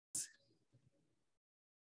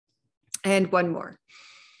And one more.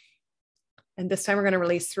 And this time we're going to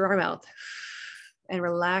release through our mouth and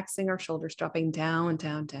relaxing our shoulders, dropping down,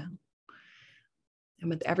 down, down. And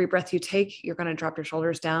with every breath you take, you're going to drop your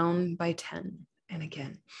shoulders down by 10. And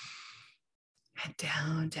again, and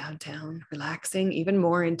down, down, down, relaxing even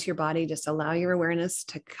more into your body. Just allow your awareness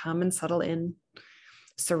to come and settle in.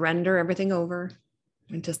 Surrender everything over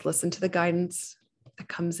and just listen to the guidance that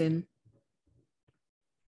comes in.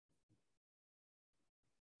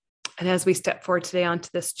 And as we step forward today onto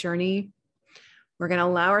this journey, we're going to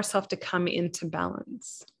allow ourselves to come into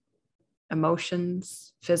balance.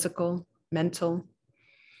 Emotions, physical, mental.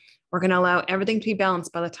 We're going to allow everything to be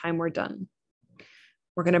balanced by the time we're done.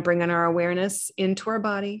 We're going to bring in our awareness into our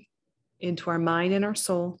body, into our mind and our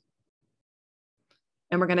soul.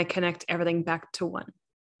 And we're going to connect everything back to one.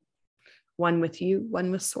 One with you,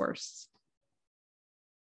 one with Source.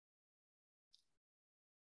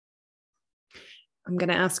 I'm going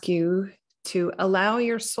to ask you to allow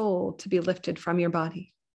your soul to be lifted from your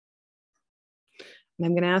body. And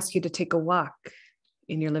I'm going to ask you to take a walk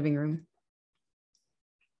in your living room.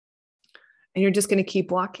 And you're just going to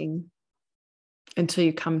keep walking until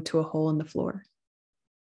you come to a hole in the floor.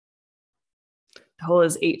 The hole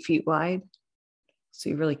is 8 feet wide, so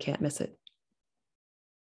you really can't miss it.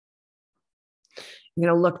 You're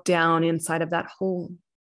going to look down inside of that hole,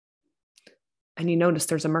 and you notice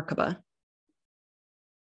there's a Merkaba.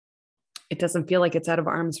 It doesn't feel like it's out of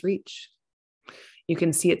arm's reach. You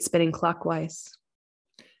can see it spinning clockwise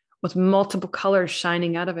with multiple colors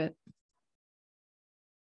shining out of it.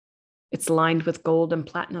 It's lined with gold and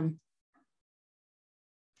platinum.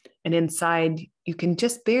 And inside, you can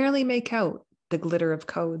just barely make out the glitter of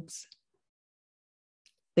codes.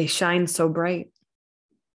 They shine so bright.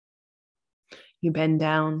 You bend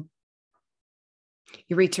down.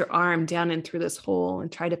 You reach your arm down in through this hole and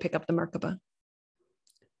try to pick up the Merkaba.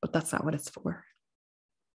 But that's not what it's for.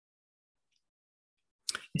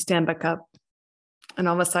 You stand back up, and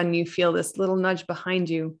all of a sudden you feel this little nudge behind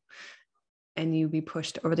you, and you be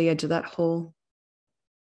pushed over the edge of that hole.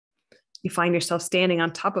 You find yourself standing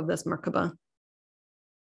on top of this Merkaba,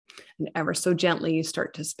 and ever so gently you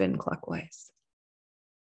start to spin clockwise.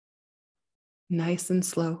 Nice and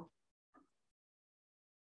slow.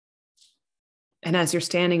 And as you're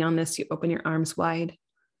standing on this, you open your arms wide,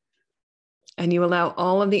 and you allow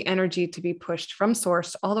all of the energy to be pushed from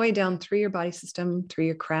Source all the way down through your body system, through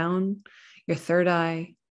your crown, your third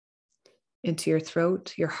eye, into your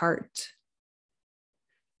throat, your heart,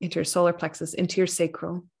 into your solar plexus, into your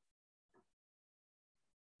sacral,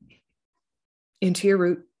 into your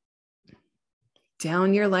root,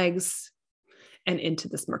 down your legs, and into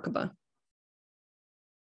this Merkaba.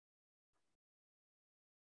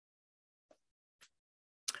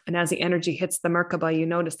 And as the energy hits the Merkaba, you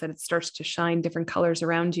notice that it starts to shine different colors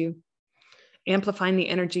around you, amplifying the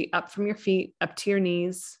energy up from your feet, up to your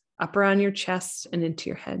knees, up around your chest, and into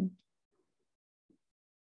your head.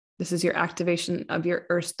 This is your activation of your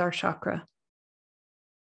Earth Star Chakra,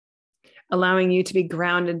 allowing you to be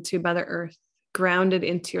grounded to Mother Earth, grounded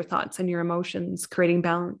into your thoughts and your emotions, creating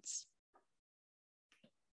balance,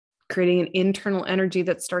 creating an internal energy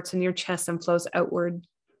that starts in your chest and flows outward.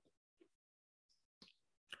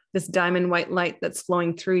 This diamond white light that's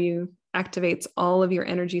flowing through you activates all of your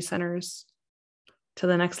energy centers to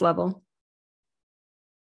the next level.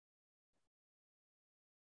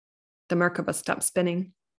 The Merkaba stops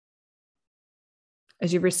spinning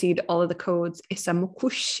as you've received all of the codes.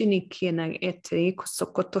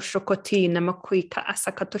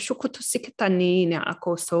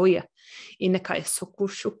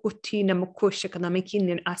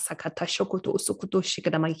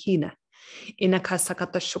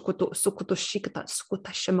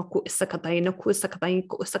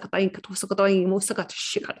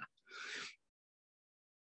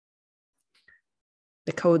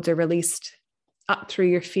 The codes are released up through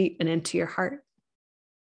your feet and into your heart.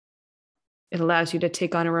 It allows you to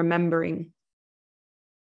take on a remembering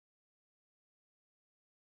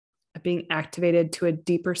of being activated to a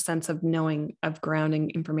deeper sense of knowing, of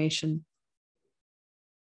grounding information,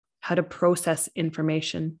 how to process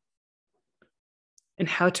information, and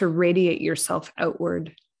how to radiate yourself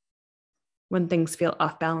outward when things feel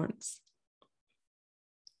off balance.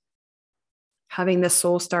 Having the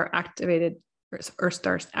soul star activated, or Earth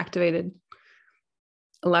stars activated,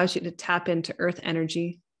 allows you to tap into earth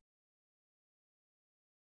energy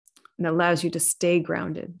and allows you to stay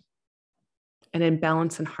grounded and in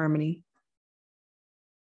balance and harmony.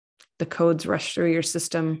 The codes rush through your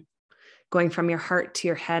system, going from your heart to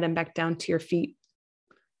your head and back down to your feet,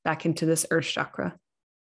 back into this Earth chakra.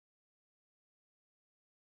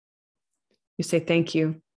 You say thank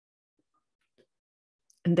you.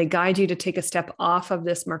 And they guide you to take a step off of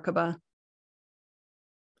this Merkaba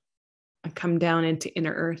and come down into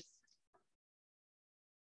inner earth.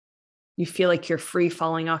 You feel like you're free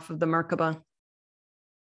falling off of the Merkaba.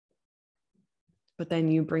 But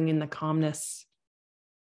then you bring in the calmness.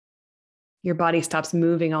 Your body stops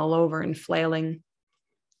moving all over and flailing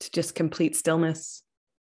to just complete stillness.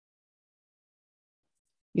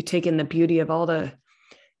 You take in the beauty of all the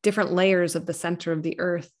different layers of the center of the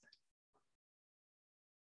earth.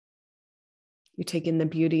 You take in the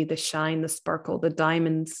beauty, the shine, the sparkle, the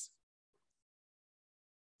diamonds.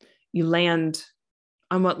 You land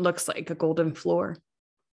on what looks like a golden floor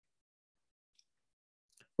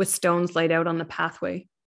with stones laid out on the pathway.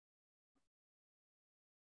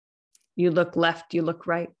 You look left, you look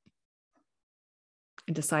right,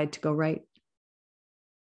 and decide to go right.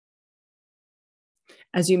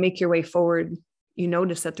 As you make your way forward, you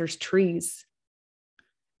notice that there's trees,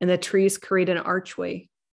 and the trees create an archway.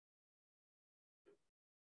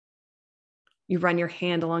 You run your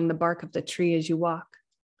hand along the bark of the tree as you walk.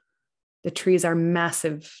 The trees are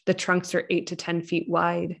massive. The trunks are 8 to 10 feet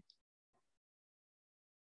wide.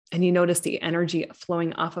 And you notice the energy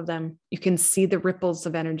flowing off of them. You can see the ripples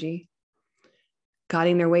of energy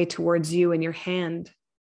guiding their way towards you and your hand.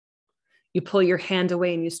 You pull your hand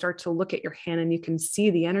away and you start to look at your hand and you can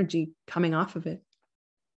see the energy coming off of it.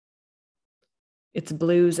 It's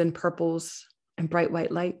blues and purples and bright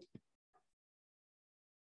white light.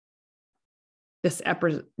 This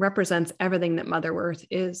represents everything that Mother Earth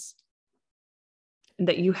is and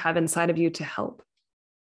that you have inside of you to help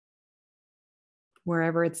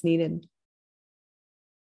wherever it's needed.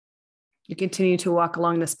 You continue to walk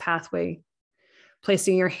along this pathway,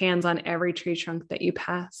 placing your hands on every tree trunk that you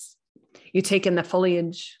pass. You take in the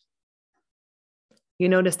foliage. You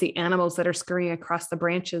notice the animals that are scurrying across the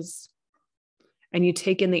branches. And you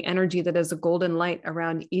take in the energy that is a golden light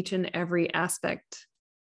around each and every aspect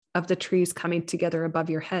of the trees coming together above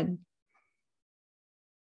your head.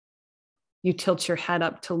 You tilt your head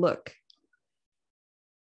up to look.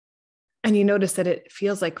 And you notice that it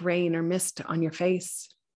feels like rain or mist on your face.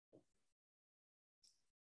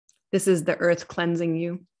 This is the earth cleansing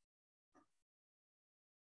you.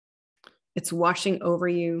 It's washing over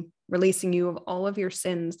you, releasing you of all of your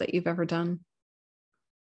sins that you've ever done.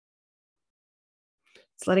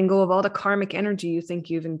 It's letting go of all the karmic energy you think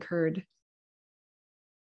you've incurred.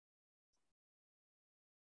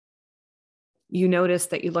 You notice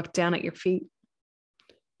that you look down at your feet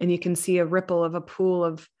and you can see a ripple of a pool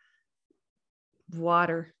of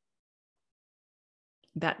water.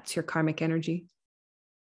 That's your karmic energy.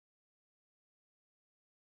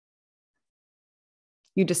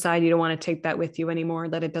 You decide you don't want to take that with you anymore,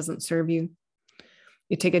 that it doesn't serve you.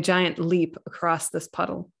 You take a giant leap across this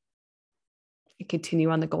puddle and continue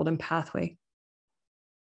on the golden pathway.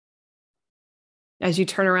 As you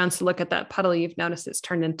turn around to look at that puddle, you've noticed it's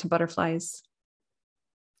turned into butterflies.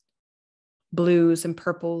 Blues and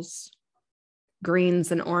purples,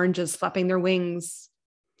 greens and oranges flapping their wings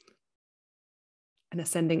and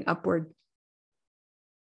ascending upward.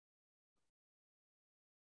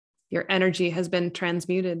 Your energy has been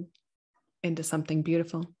transmuted into something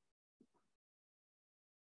beautiful.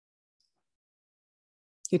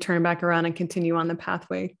 You turn back around and continue on the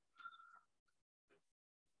pathway.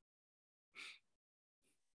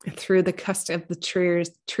 And through the cusp of the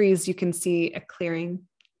trees, you can see a clearing.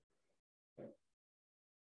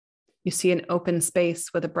 You see an open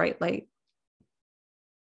space with a bright light.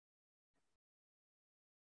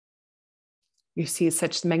 You see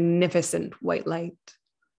such magnificent white light.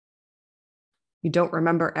 You don't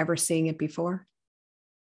remember ever seeing it before.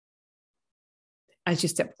 As you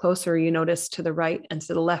step closer, you notice to the right and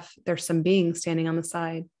to the left, there's some beings standing on the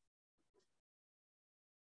side.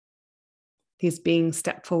 These beings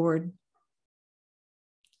step forward,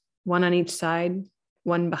 one on each side,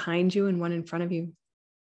 one behind you and one in front of you.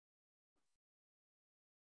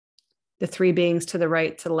 The three beings to the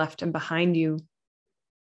right, to the left, and behind you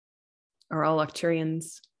are all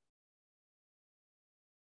Arcturians.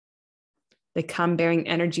 They come bearing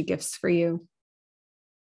energy gifts for you.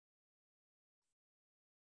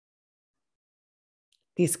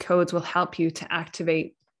 These codes will help you to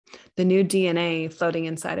activate the new DNA floating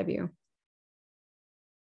inside of you,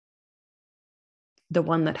 the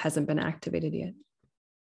one that hasn't been activated yet.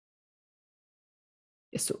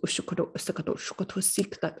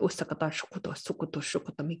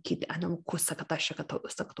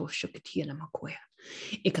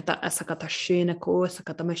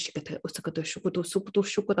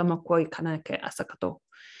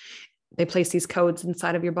 They place these codes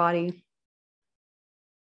inside of your body.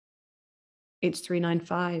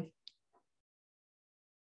 H395,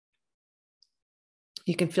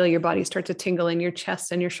 You can feel your body start to tingle in your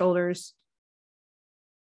chest and your shoulders.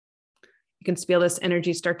 You can feel this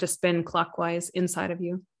energy start to spin clockwise inside of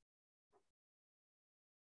you.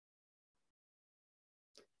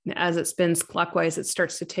 And as it spins clockwise, it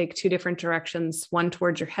starts to take two different directions, one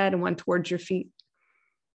towards your head and one towards your feet.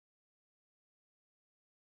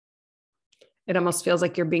 It almost feels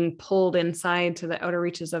like you're being pulled inside to the outer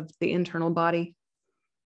reaches of the internal body.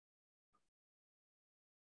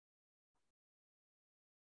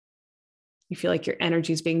 You feel like your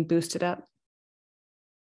energy is being boosted up.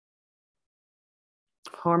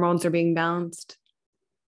 Hormones are being balanced.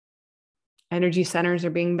 Energy centers are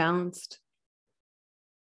being balanced.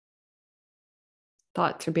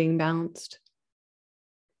 Thoughts are being balanced.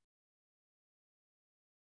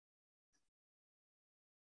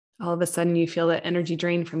 All of a sudden, you feel that energy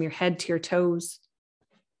drain from your head to your toes.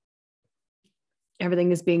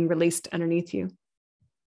 Everything is being released underneath you.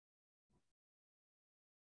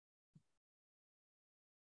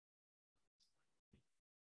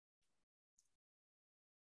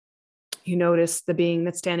 You notice the being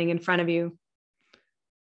that's standing in front of you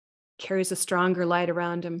carries a stronger light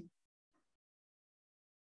around him.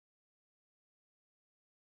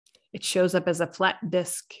 It shows up as a flat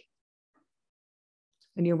disc,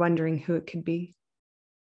 and you're wondering who it could be.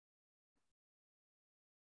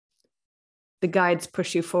 The guides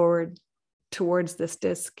push you forward towards this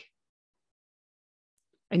disc,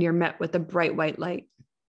 and you're met with a bright white light,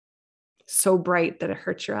 so bright that it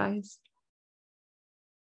hurts your eyes.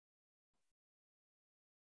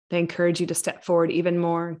 They encourage you to step forward even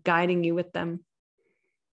more, guiding you with them.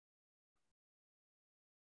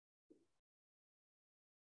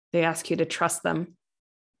 They ask you to trust them.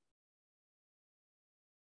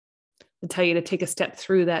 They tell you to take a step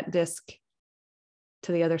through that disc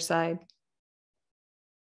to the other side.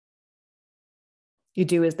 You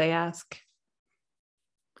do as they ask.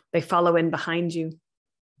 They follow in behind you.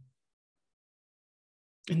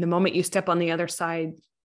 And the moment you step on the other side,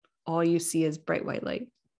 all you see is bright white light.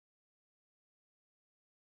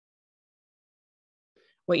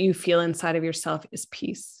 What you feel inside of yourself is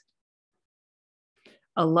peace.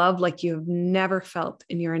 A love like you have never felt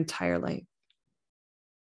in your entire life.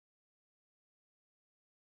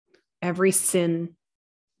 Every sin,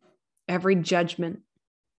 every judgment,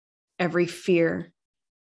 every fear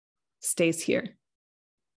stays here.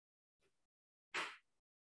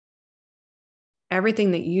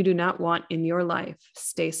 Everything that you do not want in your life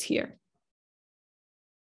stays here.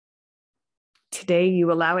 Today,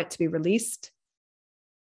 you allow it to be released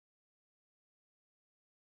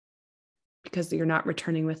because you're not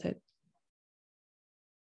returning with it.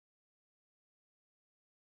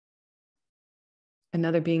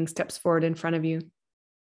 Another being steps forward in front of you.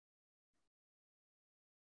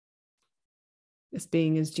 This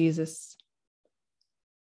being is Jesus.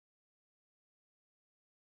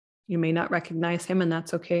 You may not recognize him, and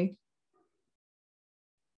that's okay.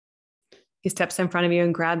 He steps in front of you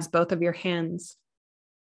and grabs both of your hands.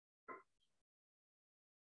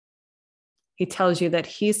 He tells you that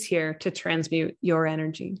he's here to transmute your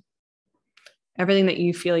energy. Everything that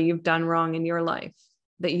you feel you've done wrong in your life,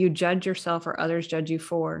 that you judge yourself or others judge you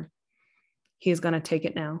for, he's going to take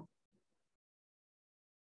it now.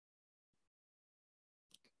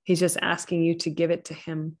 He's just asking you to give it to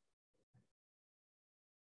him.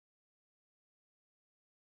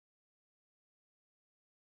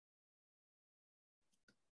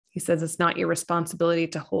 He says it's not your responsibility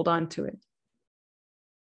to hold on to it,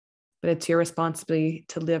 but it's your responsibility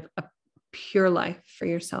to live a pure life for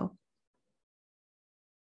yourself.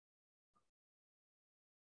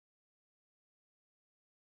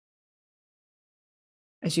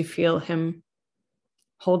 As you feel him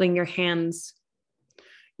holding your hands,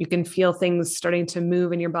 you can feel things starting to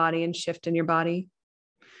move in your body and shift in your body.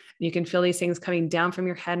 You can feel these things coming down from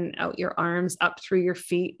your head and out your arms, up through your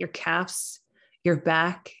feet, your calves, your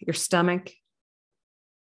back, your stomach.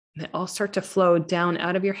 And they all start to flow down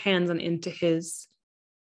out of your hands and into his.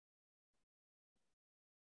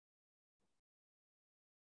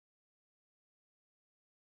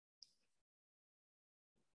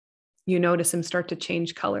 You notice him start to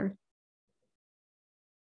change color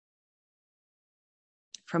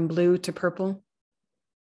from blue to purple,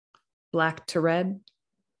 black to red,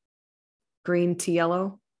 green to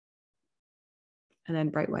yellow, and then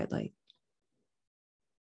bright white light.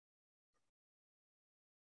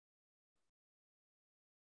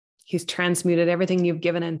 He's transmuted everything you've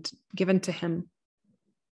given to him.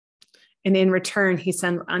 And in return, he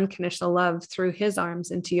sends unconditional love through his arms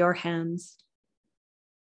into your hands.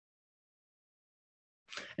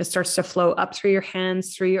 It starts to flow up through your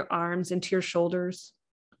hands, through your arms, into your shoulders.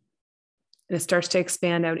 And it starts to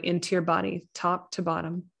expand out into your body, top to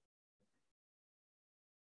bottom.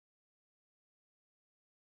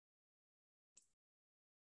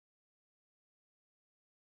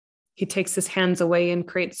 He takes his hands away and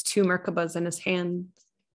creates two Merkabas in his hands,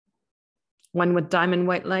 one with diamond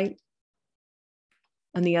white light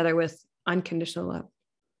and the other with unconditional love.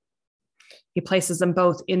 He places them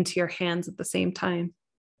both into your hands at the same time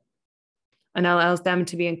and allows them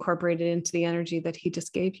to be incorporated into the energy that he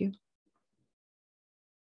just gave you.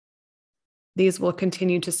 These will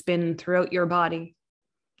continue to spin throughout your body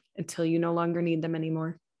until you no longer need them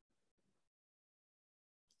anymore.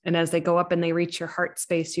 And as they go up and they reach your heart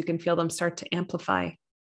space, you can feel them start to amplify.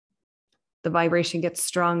 The vibration gets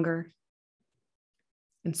stronger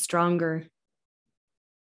and stronger.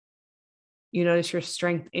 You notice your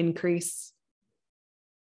strength increase.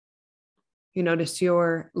 You notice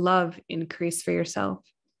your love increase for yourself.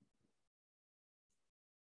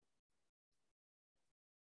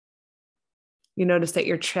 You notice that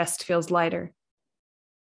your chest feels lighter.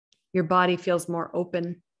 Your body feels more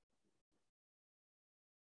open.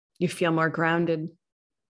 You feel more grounded,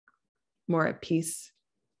 more at peace.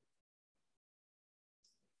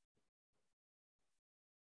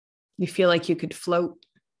 You feel like you could float.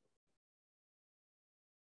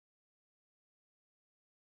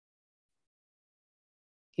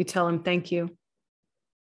 You tell him thank you,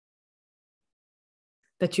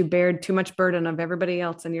 that you bared too much burden of everybody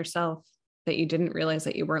else and yourself, that you didn't realize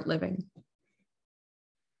that you weren't living.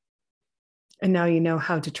 And now you know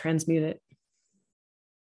how to transmute it.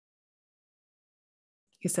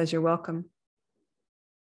 He says you're welcome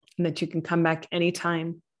and that you can come back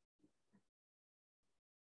anytime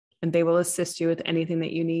and they will assist you with anything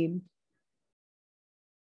that you need.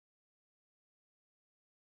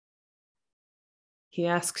 He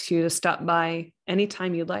asks you to stop by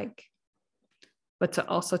anytime you like, but to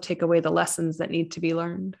also take away the lessons that need to be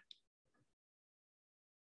learned.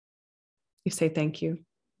 You say thank you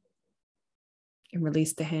and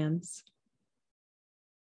release the hands.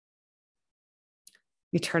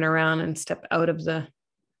 You turn around and step out of the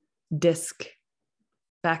disc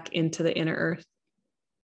back into the inner earth.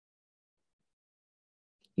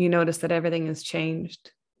 You notice that everything has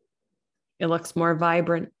changed. It looks more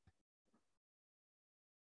vibrant,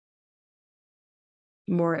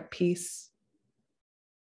 more at peace.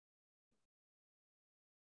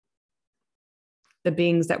 The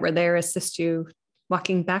beings that were there assist you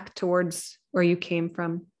walking back towards where you came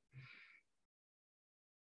from.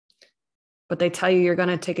 But they tell you you're going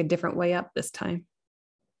to take a different way up this time.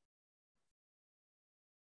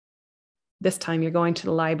 This time you're going to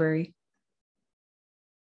the library.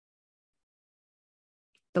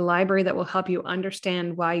 The library that will help you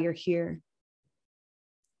understand why you're here,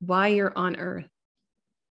 why you're on earth,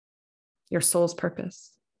 your soul's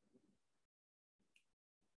purpose.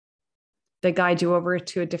 They guide you over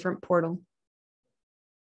to a different portal.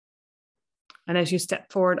 And as you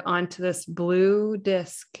step forward onto this blue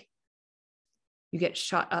disc, you get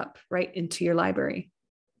shot up right into your library.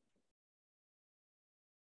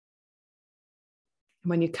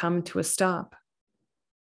 When you come to a stop,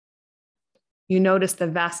 you notice the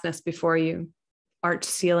vastness before you, arched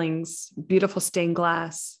ceilings, beautiful stained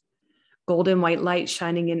glass, golden white light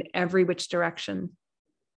shining in every which direction.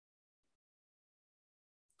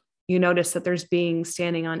 You notice that there's beings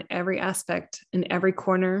standing on every aspect in every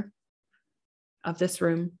corner of this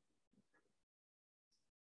room.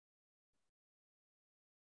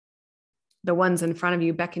 The ones in front of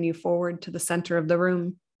you beckon you forward to the center of the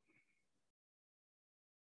room.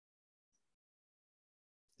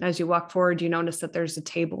 As you walk forward, you notice that there's a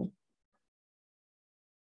table.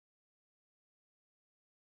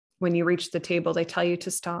 When you reach the table, they tell you to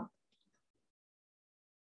stop.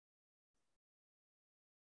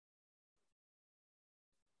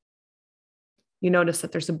 You notice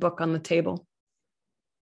that there's a book on the table.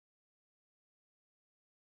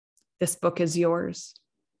 This book is yours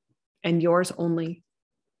and yours only.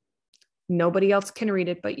 Nobody else can read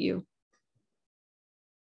it but you.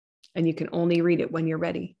 And you can only read it when you're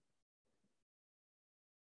ready.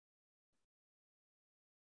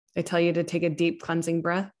 They tell you to take a deep cleansing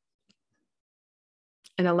breath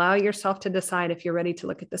and allow yourself to decide if you're ready to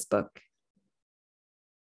look at this book.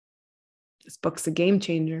 This book's a game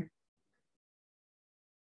changer.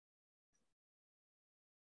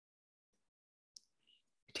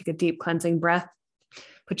 Take a deep cleansing breath,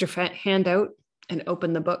 put your hand out and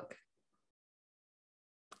open the book.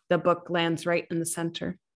 The book lands right in the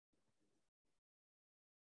center.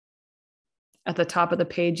 At the top of the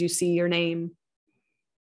page, you see your name.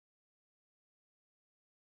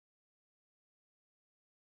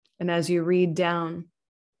 And as you read down,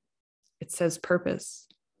 It says purpose.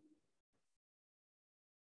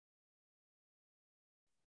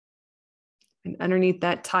 And underneath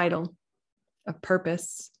that title of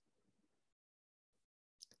purpose,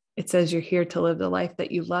 it says you're here to live the life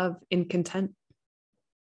that you love in content.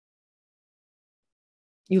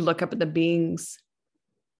 You look up at the beings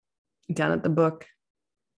down at the book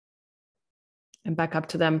and back up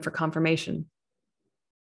to them for confirmation.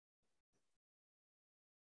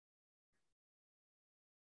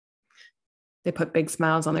 They put big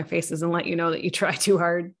smiles on their faces and let you know that you try too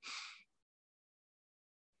hard,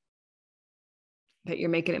 that you're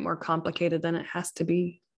making it more complicated than it has to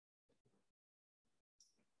be.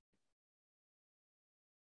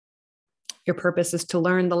 Your purpose is to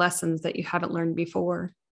learn the lessons that you haven't learned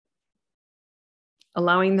before,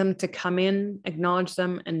 allowing them to come in, acknowledge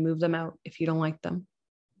them, and move them out if you don't like them.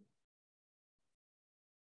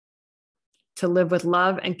 To live with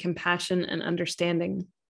love and compassion and understanding,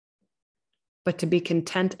 but to be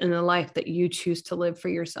content in the life that you choose to live for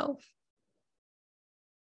yourself.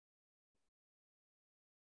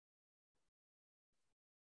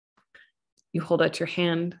 You hold out your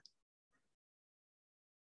hand.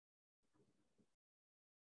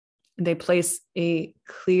 They place a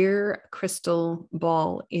clear crystal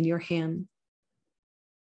ball in your hand.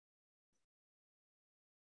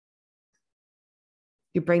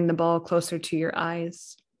 You bring the ball closer to your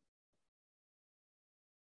eyes.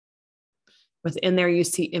 Within there, you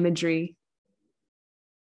see imagery.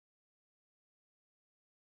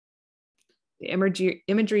 The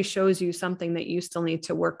imagery shows you something that you still need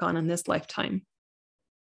to work on in this lifetime,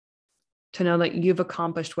 to know that you've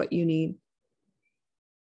accomplished what you need.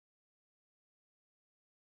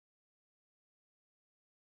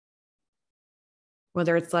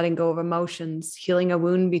 Whether it's letting go of emotions, healing a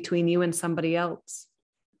wound between you and somebody else,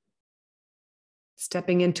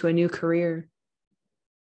 stepping into a new career.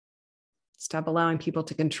 Stop allowing people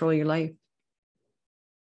to control your life.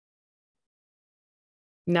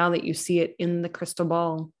 Now that you see it in the crystal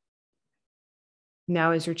ball,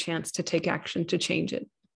 now is your chance to take action to change it.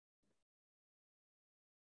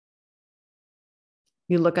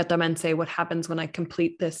 You look at them and say, what happens when I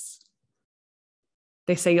complete this?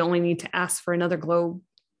 They say you only need to ask for another globe,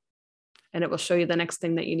 and it will show you the next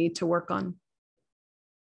thing that you need to work on.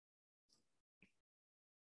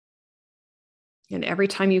 And every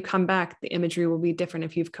time you come back, the imagery will be different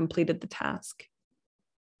if you've completed the task.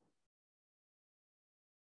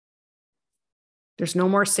 There's no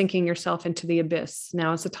more sinking yourself into the abyss.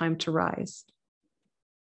 Now is the time to rise.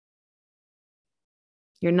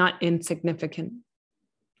 You're not insignificant.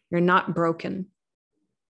 You're not broken.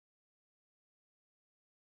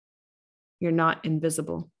 You're not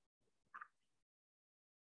invisible.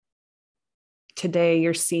 Today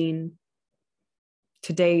you're seen.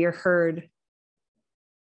 Today you're heard.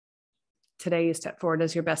 Today you step forward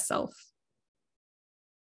as your best self.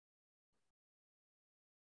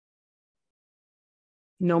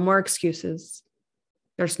 No more excuses.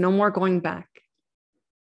 There's no more going back.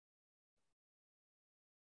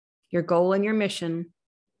 Your goal and your mission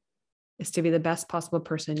is to be the best possible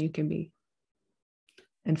person you can be,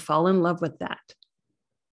 and fall in love with that.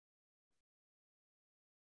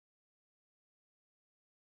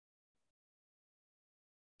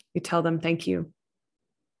 You tell them thank you,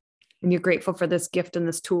 and you're grateful for this gift and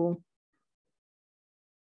this tool.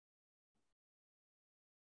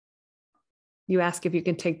 You ask if you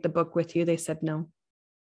can take the book with you. They said no.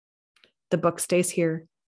 The book stays here.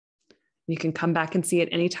 You can come back and see it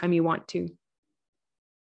anytime you want to.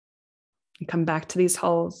 You come back to these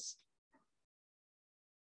halls.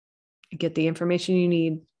 You get the information you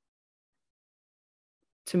need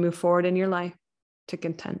to move forward in your life to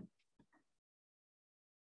content.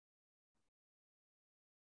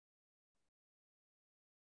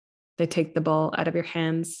 They take the ball out of your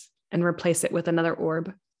hands and replace it with another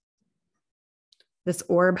orb. This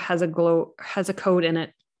orb has a code in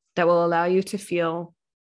it that will allow you to feel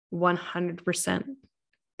 100%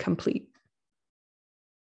 complete.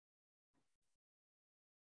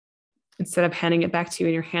 Instead of handing it back to you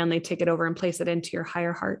in your hand, they take it over and place it into your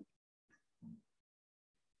higher heart.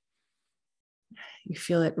 You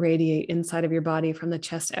feel it radiate inside of your body from the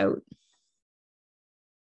chest out.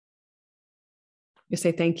 You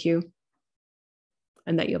say thank you,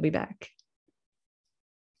 and that you'll be back.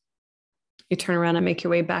 You turn around and make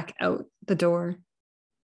your way back out the door.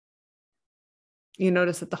 You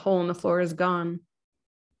notice that the hole in the floor is gone,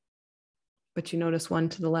 but you notice one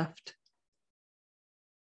to the left.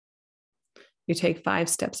 You take 5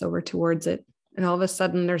 steps over towards it, and all of a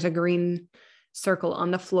sudden there's a green circle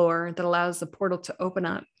on the floor that allows the portal to open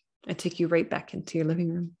up and take you right back into your living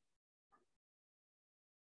room.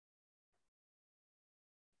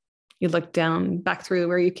 You look down back through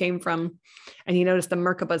where you came from, and you notice the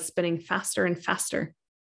Merkaba spinning faster and faster.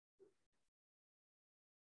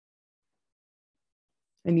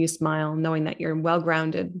 And you smile, knowing that you're well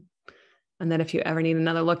grounded, and that if you ever need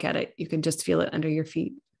another look at it, you can just feel it under your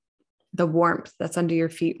feet. The warmth that's under your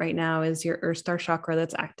feet right now is your Earth Star chakra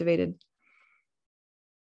that's activated.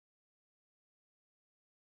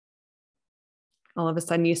 All of a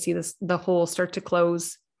sudden, you see the hole start to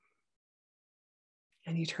close,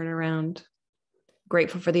 and you turn around,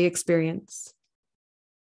 grateful for the experience.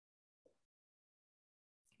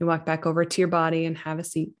 You walk back over to your body and have a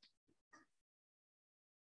seat.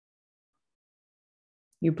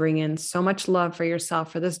 You bring in so much love for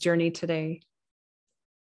yourself for this journey today.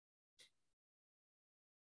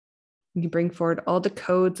 You bring forward all the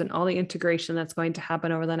codes and all the integration that's going to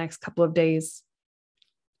happen over the next couple of days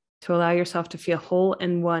to allow yourself to feel whole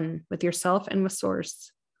and one with yourself and with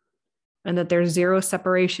Source, and that there's zero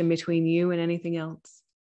separation between you and anything else,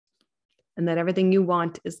 and that everything you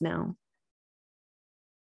want is now.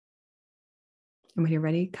 And when you're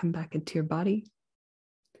ready, come back into your body,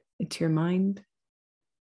 into your mind,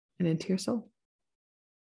 and into your soul.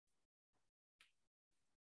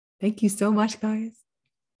 Thank you so much, guys.